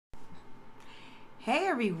Hey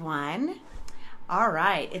everyone. All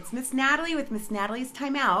right, it's Miss Natalie with Miss Natalie's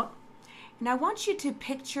Time Out, and I want you to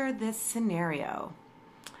picture this scenario.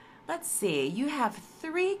 Let's see, you have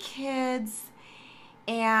 3 kids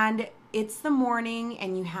and it's the morning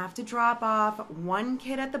and you have to drop off one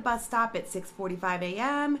kid at the bus stop at 6:45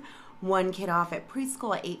 a.m., one kid off at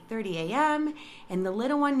preschool at 8:30 a.m., and the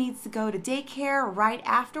little one needs to go to daycare right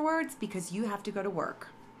afterwards because you have to go to work.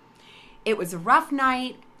 It was a rough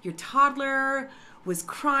night. Your toddler was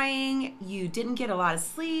crying. You didn't get a lot of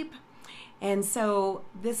sleep. And so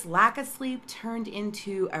this lack of sleep turned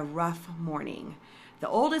into a rough morning. The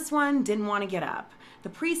oldest one didn't want to get up. The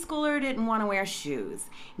preschooler didn't want to wear shoes.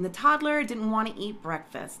 And the toddler didn't want to eat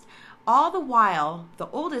breakfast. All the while, the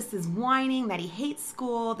oldest is whining that he hates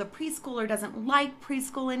school. The preschooler doesn't like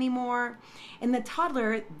preschool anymore. And the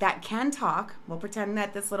toddler that can talk, we'll pretend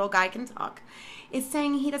that this little guy can talk, is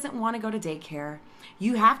saying he doesn't want to go to daycare.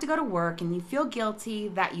 You have to go to work and you feel guilty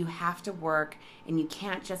that you have to work and you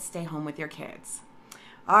can't just stay home with your kids.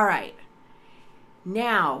 All right.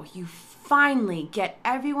 Now you finally get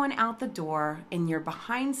everyone out the door and you're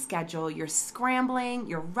behind schedule. You're scrambling,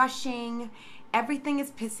 you're rushing. Everything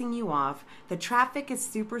is pissing you off. The traffic is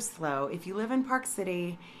super slow. If you live in Park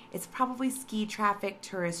City, it's probably ski traffic,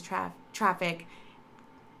 tourist traffic.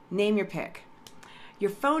 Name your pick. Your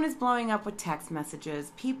phone is blowing up with text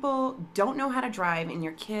messages. People don't know how to drive and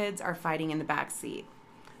your kids are fighting in the back seat.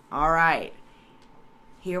 All right,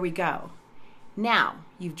 here we go. Now,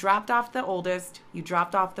 you've dropped off the oldest, you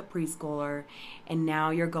dropped off the preschooler, and now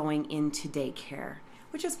you're going into daycare,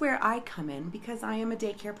 which is where I come in because I am a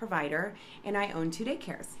daycare provider and I own 2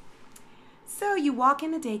 daycares. So you walk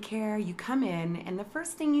into daycare, you come in, and the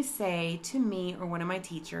first thing you say to me or one of my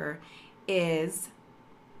teacher is,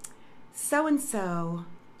 so-and-so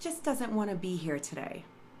just doesn't want to be here today.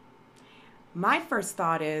 My first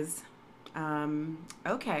thought is,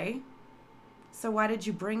 okay, so why did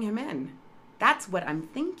you bring him in? That's what I'm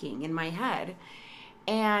thinking in my head.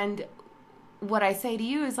 And what I say to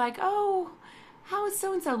you is like, oh, how is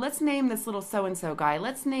so-and-so? Let's name this little so-and-so guy.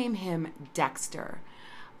 Let's name him Dexter.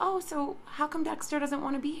 Oh, so how come Dexter doesn't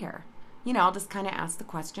want to be here? You know, I'll just kind of ask the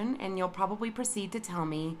question and you'll probably proceed to tell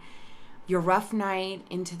me your rough night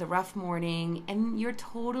into the rough morning, and you're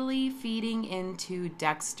totally feeding into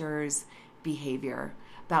Dexter's behavior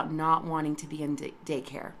about not wanting to be in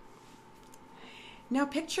daycare. Now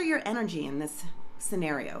picture your energy in this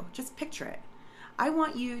scenario. Just picture it. I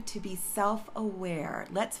want you to be self-aware.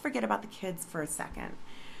 Let's forget about the kids for a second.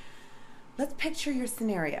 Let's picture your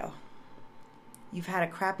scenario. You've had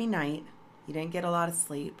a crappy night. You didn't get a lot of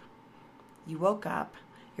sleep. You woke up.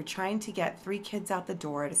 You're trying to get 3 kids out the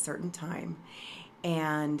door at a certain time,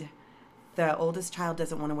 and the oldest child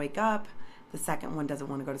doesn't want to wake up. The second one doesn't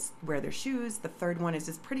want to go to wear their shoes. The third one is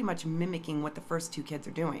just pretty much mimicking what the first 2 kids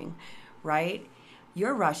are doing, right?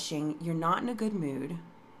 You're rushing. You're not in a good mood.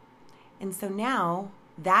 And so now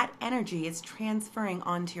that energy is transferring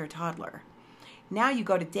onto your toddler. Now you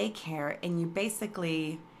go to daycare and you're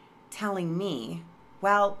basically telling me,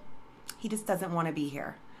 well, he just doesn't want to be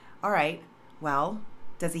here. All right, well,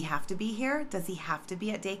 does he have to be here? Does he have to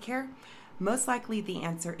be at daycare? Most likely the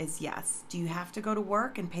answer is yes. Do you have to go to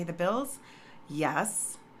work and pay the bills?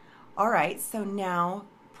 Yes. All right, so now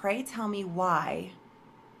pray tell me why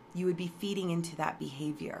you would be feeding into that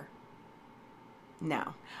behavior.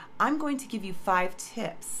 Now, I'm going to give you 5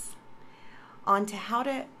 tips on to how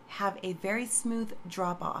to have a very smooth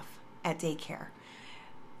drop-off at daycare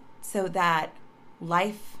so that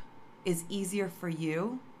life is easier for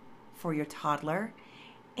you, for your toddler,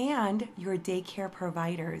 and your daycare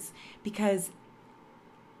providers, because,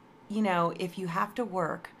 you know, if you have to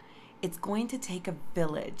work, it's going to take a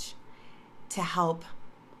village to help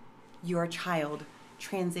your child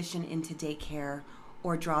transition into daycare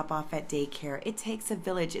or drop off at daycare. It takes a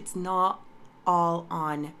village. It's not all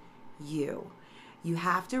on you. You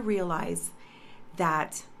have to realize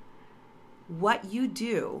that what you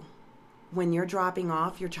do when you're dropping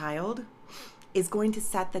off your child is going to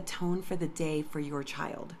set the tone for the day for your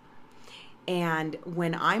child. And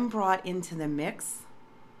when I'm brought into the mix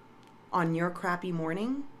on your crappy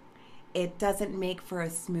morning, it doesn't make for a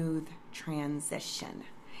smooth transition.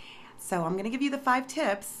 So I'm going to give you the 5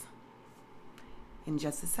 tips in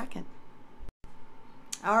just a second.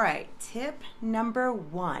 All right, tip number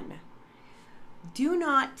 1. Do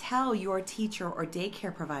not tell your teacher or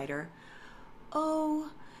daycare provider,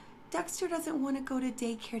 oh, Dexter doesn't want to go to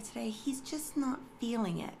daycare today. He's just not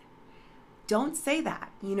feeling it. Don't say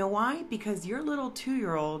that. You know why? Because your little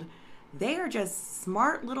 2-year-old, they are just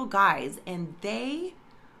smart little guys, and they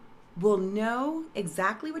will know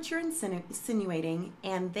exactly what you're insinuating,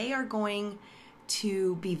 and they are going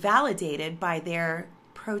to be validated by their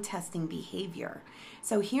protesting behavior.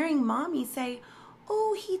 So hearing mommy say,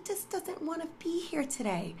 oh, he just doesn't want to be here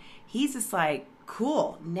today. He's just like,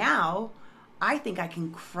 cool, now I think I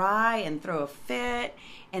can cry and throw a fit,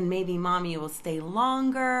 and maybe mommy will stay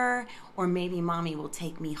longer, or maybe mommy will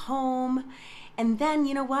take me home. And then,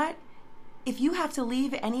 you know what? If you have to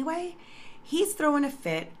leave anyway, he's throwing a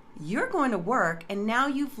fit, you're going to work, and now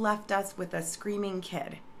you've left us with a screaming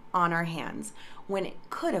kid on our hands when it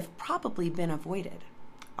could have probably been avoided.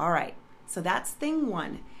 All right, so that's thing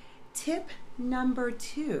one. Tip number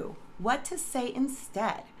 2, what to say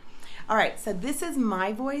instead. All right, so this is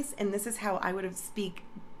my voice, and this is how I would speak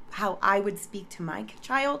to my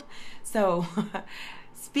child. So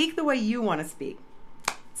speak the way you want to speak.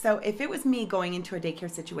 So if it was me going into a daycare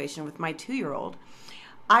situation with my 2-year-old,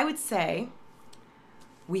 I would say,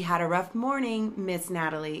 we had a rough morning, Miss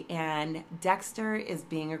Natalie, and Dexter is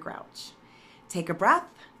being a grouch. Take a breath,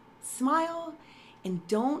 smile, and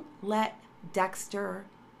don't let Dexter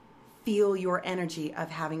feel your energy of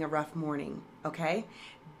having a rough morning, okay?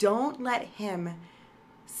 Don't let him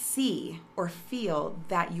see or feel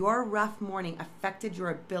that your rough morning affected your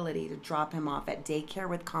ability to drop him off at daycare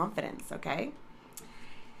with confidence, okay?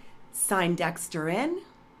 Sign Dexter in,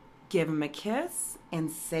 give him a kiss, and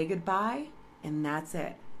say goodbye, and that's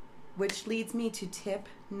it. Which leads me to tip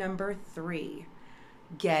number 3.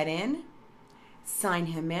 Get in, sign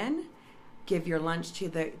him in, give your lunch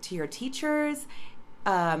to your teachers.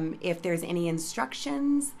 If there's any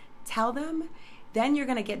instructions, tell them. Then you're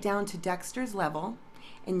going to get down to Dexter's level,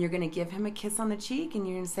 and you're going to give him a kiss on the cheek, and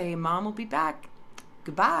you're going to say, Mom will be back.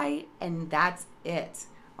 Goodbye. And that's it.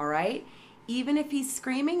 All right? Even if he's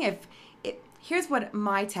screaming, here's what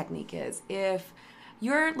my technique is. If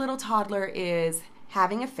your little toddler is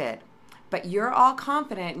having a fit, but you're all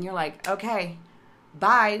confident, and you're like, okay,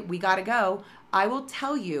 bye, we got to go, I will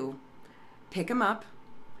tell you, pick him up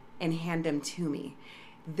and hand him to me.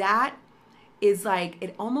 That is like,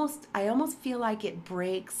 I almost feel like it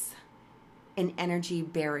breaks an energy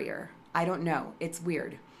barrier. I don't know. It's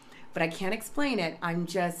weird, but I can't explain it.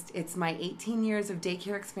 It's my 18 years of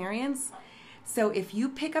daycare experience. So if you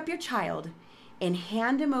pick up your child and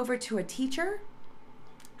hand him over to a teacher,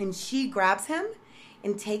 and she grabs him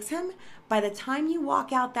and takes him, by the time you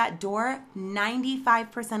walk out that door,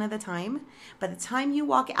 95% of the time, by the time you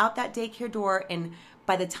walk out that daycare door and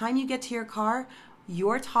by the time you get to your car,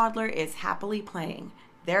 your toddler is happily playing.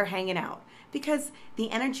 They're hanging out because the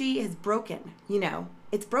energy is broken.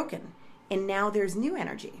 It's broken. And now there's new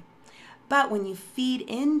energy. But when you feed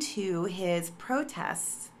into his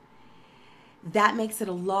protests, that makes it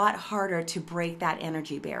a lot harder to break that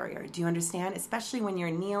energy barrier. Do you understand? Especially when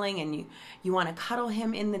you're kneeling and you want to cuddle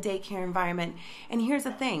him in the daycare environment. And here's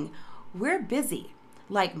the thing, we're busy.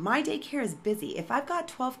 Like, my daycare is busy. If I've got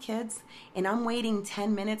 12 kids and I'm waiting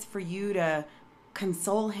 10 minutes for you to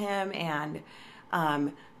console him and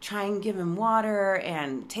try and give him water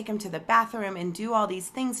and take him to the bathroom and do all these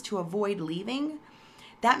things to avoid leaving,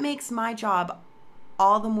 that makes my job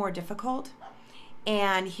all the more difficult.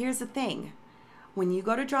 And here's the thing. When you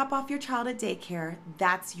go to drop off your child at daycare,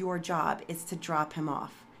 that's your job, is to drop him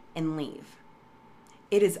off and leave.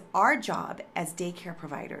 It is our job as daycare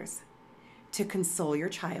providers to console your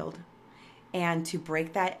child and to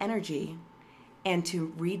break that energy and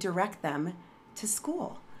to redirect them to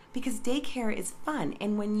school, because daycare is fun.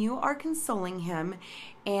 And when you are consoling him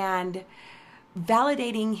and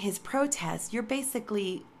validating his protest, you're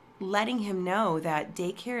basically letting him know that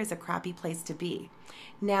daycare is a crappy place to be.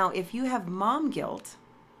 Now, if you have mom guilt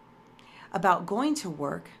about going to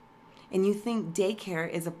work and you think daycare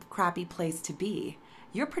is a crappy place to be,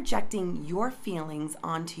 you're projecting your feelings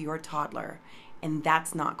onto your toddler, and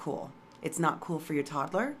that's not cool. It's not cool for your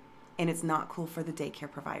toddler, and it's not cool for the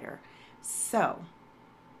daycare provider. So,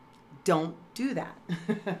 don't do that.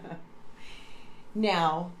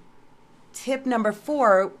 Now, tip number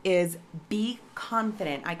 4 is be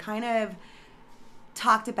confident. I kind of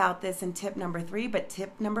talked about this in tip number 3, but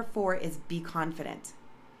tip number 4 is be confident.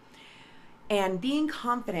 And being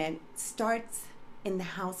confident starts in the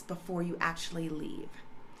house before you actually leave.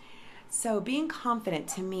 So being confident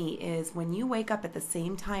to me is when you wake up at the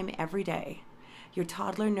same time every day, your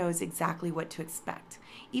toddler knows exactly what to expect.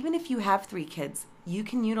 Even if you have 3 kids, you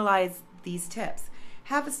can utilize these tips.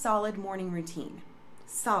 Have a solid morning routine.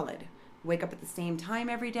 Solid. Wake up at the same time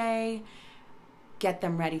every day, get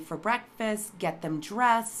them ready for breakfast, get them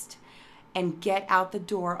dressed, and get out the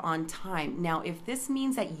door on time. Now, if this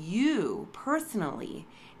means that you personally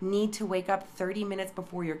need to wake up 30 minutes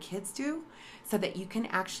before your kids do so that you can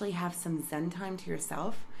actually have some Zen time to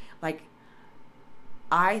yourself, like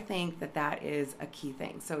I think that that is a key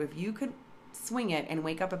thing. So if you could swing it and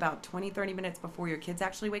wake up about 20, 30 minutes before your kids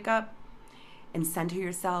actually wake up and center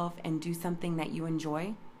yourself and do something that you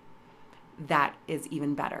enjoy, that is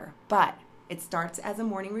even better. But it starts as a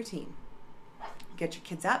morning routine. Get your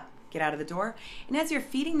kids up, get out of the door, and as you're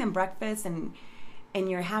feeding them breakfast and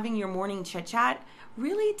you're having your morning chit-chat,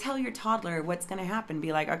 really tell your toddler what's going to happen.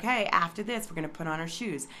 Be like, okay, after this, we're going to put on our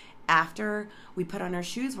shoes. After we put on our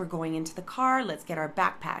shoes, we're going into the car. Let's get our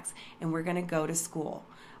backpacks, and we're going to go to school.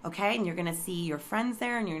 Okay? And you're going to see your friends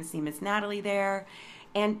there, and you're going to see Miss Natalie there.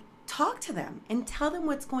 And talk to them and tell them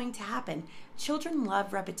what's going to happen. Children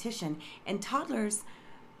love repetition, and toddlers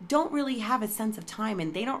don't really have a sense of time,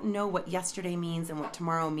 and they don't know what yesterday means and what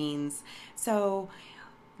tomorrow means. So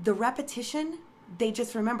the repetition, they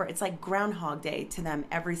just remember. It's like Groundhog Day to them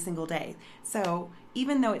every single day. So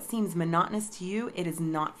even though it seems monotonous to you, it is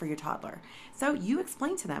not for your toddler. So you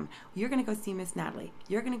explain to them, you're going to go see Miss Natalie.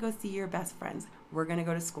 You're going to go see your best friends. We're going to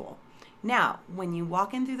go to school. Now, when you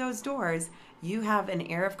walk in through those doors, you have an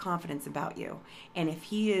air of confidence about you. And if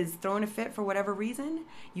he is throwing a fit for whatever reason,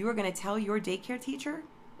 you are going to tell your daycare teacher,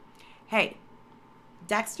 hey,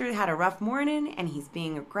 Dexter had a rough morning and he's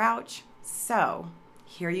being a grouch. So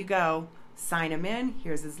here you go. Sign him in.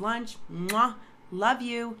 Here's his lunch. Mwah. Love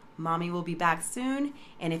you. Mommy will be back soon.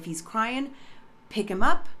 And if he's crying, pick him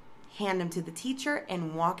up, hand him to the teacher,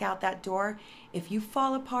 and walk out that door. If you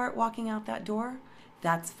fall apart walking out that door,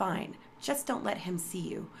 that's fine. Just don't let him see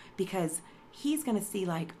you, because he's going to see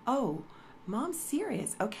like, oh, Mom's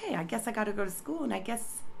serious. Okay, I guess I got to go to school, and I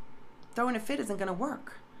guess throwing a fit isn't going to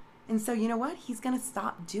work. And so you know what? He's going to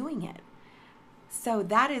stop doing it. So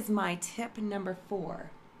that is my tip number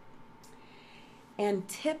 4. And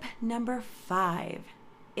tip number 5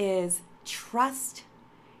 is trust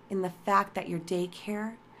in the fact that your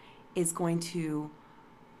daycare is going to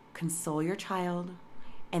console your child,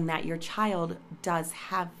 and that your child does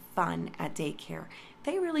have fun at daycare.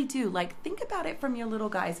 They really do. Like, think about it from your little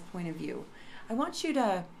guy's point of view. I want you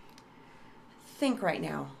to think right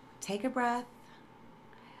now. Take a breath,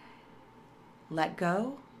 let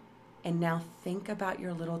go, and now think about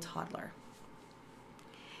your little toddler.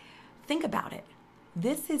 Think about it.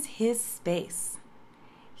 This is his space.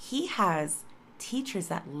 He has teachers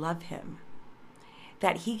that love him,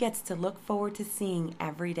 that he gets to look forward to seeing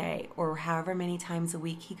every day, or however many times a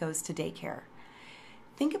week he goes to daycare.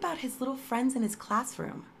 Think about his little friends in his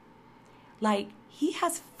classroom. Like, he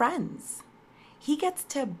has friends. He gets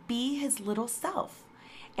to be his little self,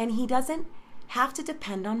 and he doesn't have to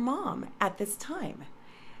depend on Mom at this time.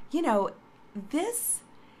 You know, this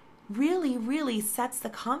really, really sets the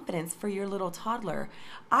confidence for your little toddler.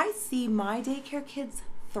 I see my daycare kids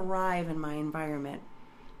thrive in my environment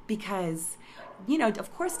because, you know,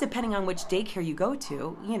 of course, depending on which daycare you go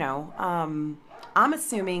to, you know, I'm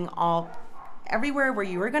assuming everywhere where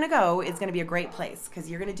you are going to go is going to be a great place, because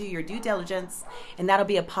you're going to do your due diligence, and that'll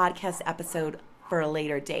be a podcast episode for a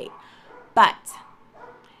later date. But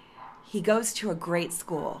he goes to a great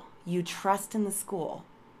school. You trust in the school.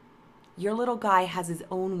 Your little guy has his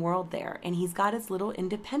own world there, and he's got his little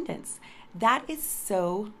independence. That is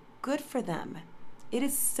so good for them. It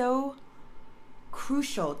is so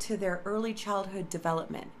crucial to their early childhood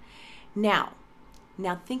development. Now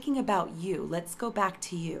thinking about you, let's go back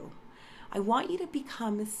to you. I want you to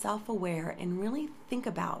become self-aware and really think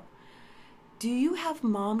about, do you have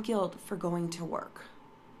mom guilt for going to work?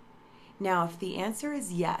 Now, if the answer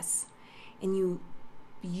is yes, and you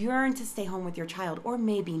yearn to stay home with your child, or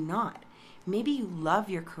maybe not. Maybe you love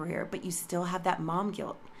your career, but you still have that mom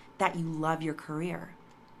guilt that you love your career.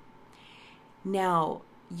 Now,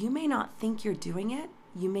 you may not think you're doing it.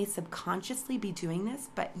 You may subconsciously be doing this,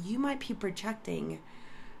 but you might be projecting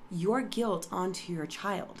your guilt onto your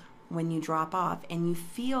child when you drop off, and you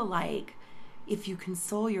feel like if you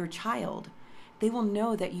console your child, they will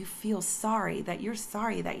know that you feel sorry, that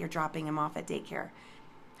you're dropping him off at daycare.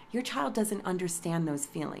 Your child doesn't understand those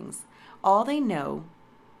feelings. All they know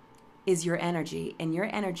is your energy, and your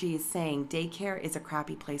energy is saying daycare is a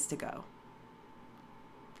crappy place to go.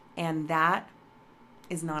 And that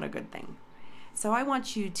is not a good thing. So I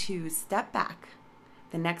want you to step back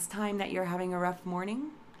the next time that you're having a rough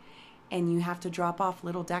morning and you have to drop off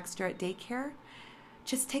little Dexter at daycare.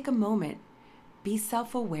 Just take a moment, be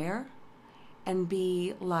self-aware, and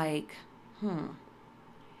be like, am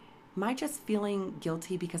I just feeling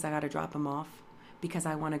guilty because I got to drop him off because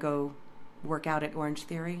I want to go work out at Orange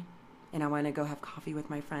Theory and I want to go have coffee with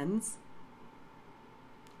my friends?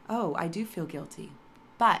 Oh, I do feel guilty.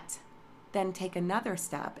 But then take another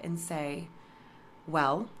step and say,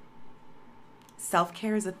 well,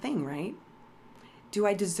 self-care is a thing, right? Do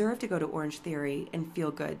I deserve to go to Orange Theory and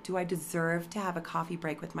feel good? Do I deserve to have a coffee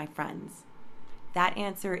break with my friends? That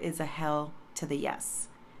answer is a hell to the yes.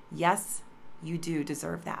 Yes, you do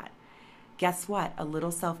deserve that. Guess what? A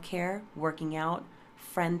little self-care, working out,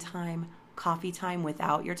 friend time, coffee time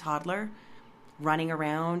without your toddler, running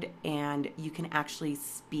around, and you can actually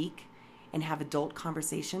speak and have adult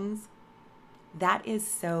conversations. That is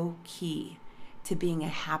so key to being a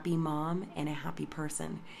happy mom and a happy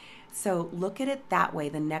person. So look at it that way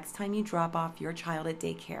the next time you drop off your child at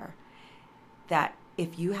daycare, that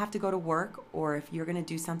if you have to go to work or if you're going to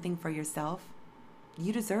do something for yourself,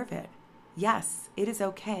 you deserve it. Yes, it is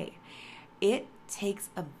okay. It takes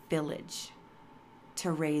a village to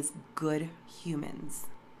raise good humans.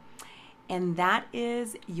 And that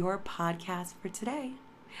is your podcast for today.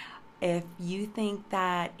 If you think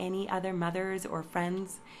that any other mothers or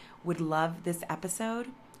friends would love this episode,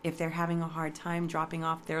 if they're having a hard time dropping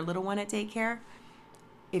off their little one at daycare,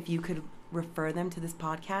 if you could refer them to this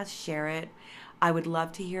podcast, share it. I would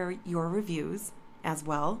love to hear your reviews as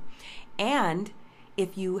well. And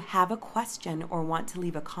if you have a question or want to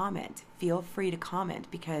leave a comment, feel free to comment,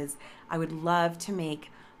 because I would love to make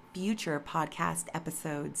future podcast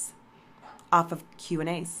episodes off of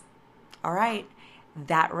Q&As. All right,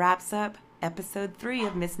 that wraps up episode 3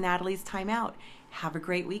 of Miss Natalie's Time Out. Have a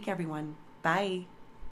great week, everyone. Bye.